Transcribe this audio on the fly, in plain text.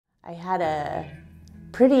I had a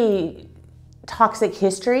pretty toxic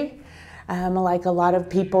history. Like a lot of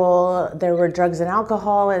people, there were drugs and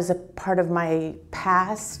alcohol as a part of my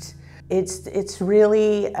past. It's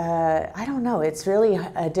really, I don't know, it's really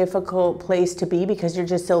a difficult place to be because you're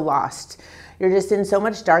just so lost. You're just in so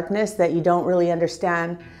much darkness that you don't really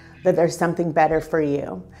understand that there's something better for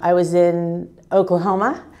you. I was in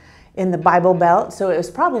Oklahoma in the Bible Belt, so it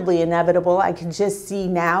was probably inevitable. I can just see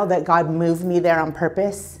now that God moved me there on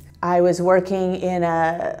purpose. I was working in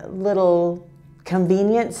a little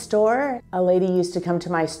convenience store. A lady used to come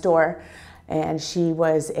to my store and she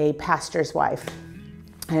was a pastor's wife.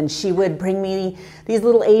 And she would bring me these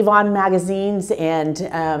little Avon magazines and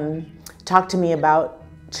talk to me about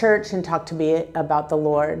church and talk to me about the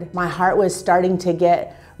Lord. My heart was starting to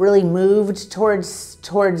get really moved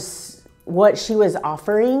towards what she was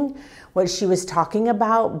offering, what she was talking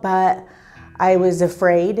about, but I was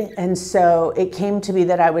afraid, and so it came to be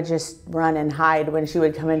that I would just run and hide when she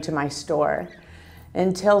would come into my store.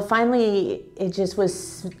 Until finally, it just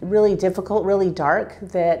was really difficult, really dark,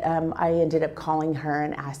 that I ended up calling her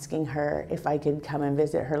and asking her if I could come and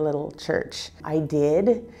visit her little church. I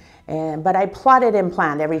did, but I plotted and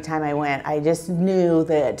planned every time I went. I just knew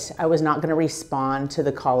that I was not going to respond to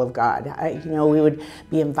the call of God. We would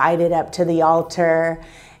be invited up to the altar.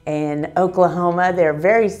 In Oklahoma, they're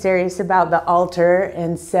very serious about the altar,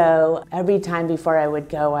 and so every time before I would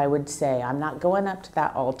go, I would say, I'm not going up to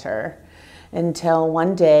that altar. Until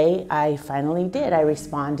one day, I finally did. I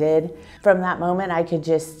responded. From that moment, I could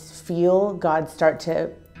just feel God start to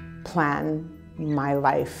plan my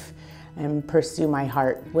life and pursue my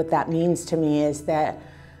heart. What that means to me is that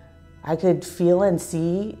I could feel and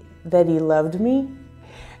see that He loved me,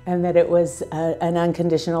 and that it was an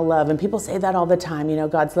unconditional love. And people say that all the time,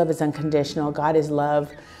 God's love is unconditional, God is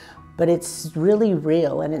love, but it's really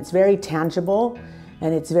real, and it's very tangible,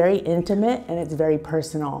 and it's very intimate, and it's very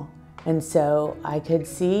personal. And so I could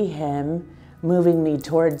see Him moving me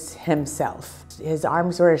towards Himself. His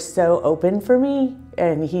arms were so open for me,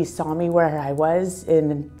 and He saw me where I was,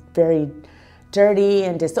 in very dirty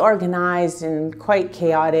and disorganized and quite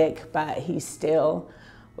chaotic, but He still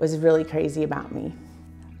was really crazy about me.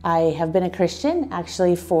 I have been a Christian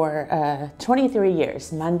actually for 23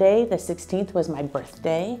 years. Monday, the 16th, was my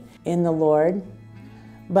birthday in the Lord.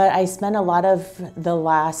 But I spent a lot of the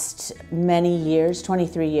last many years,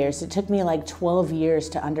 23 years, it took me like 12 years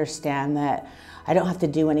to understand that I don't have to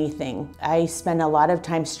do anything. I spent a lot of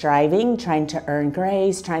time striving, trying to earn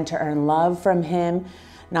grace, trying to earn love from Him,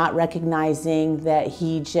 not recognizing that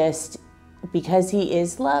because He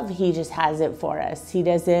is love, He just has it for us. He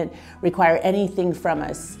doesn't require anything from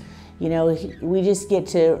us. We just get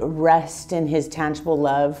to rest in His tangible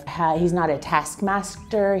love. He's not a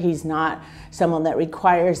taskmaster. He's not someone that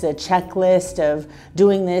requires a checklist of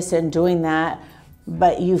doing this and doing that.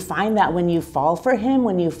 But you find that when you fall for Him,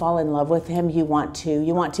 when you fall in love with Him, you want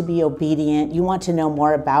to be obedient. You want to know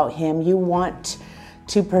more about Him. You want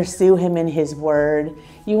to pursue Him in His Word.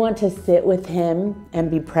 You want to sit with Him and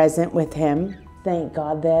be present with Him. Thank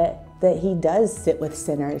God that He does sit with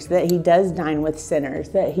sinners, that He does dine with sinners,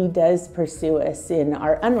 that He does pursue us in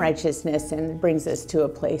our unrighteousness and brings us to a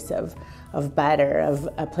place of better, of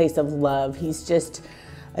a place of love. He's just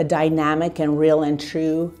a dynamic and real and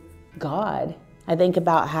true God. I think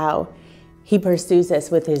about how He pursues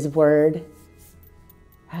us with His Word,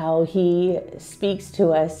 how He speaks to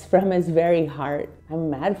us from His very heart. I'm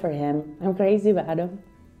mad for Him. I'm crazy about Him.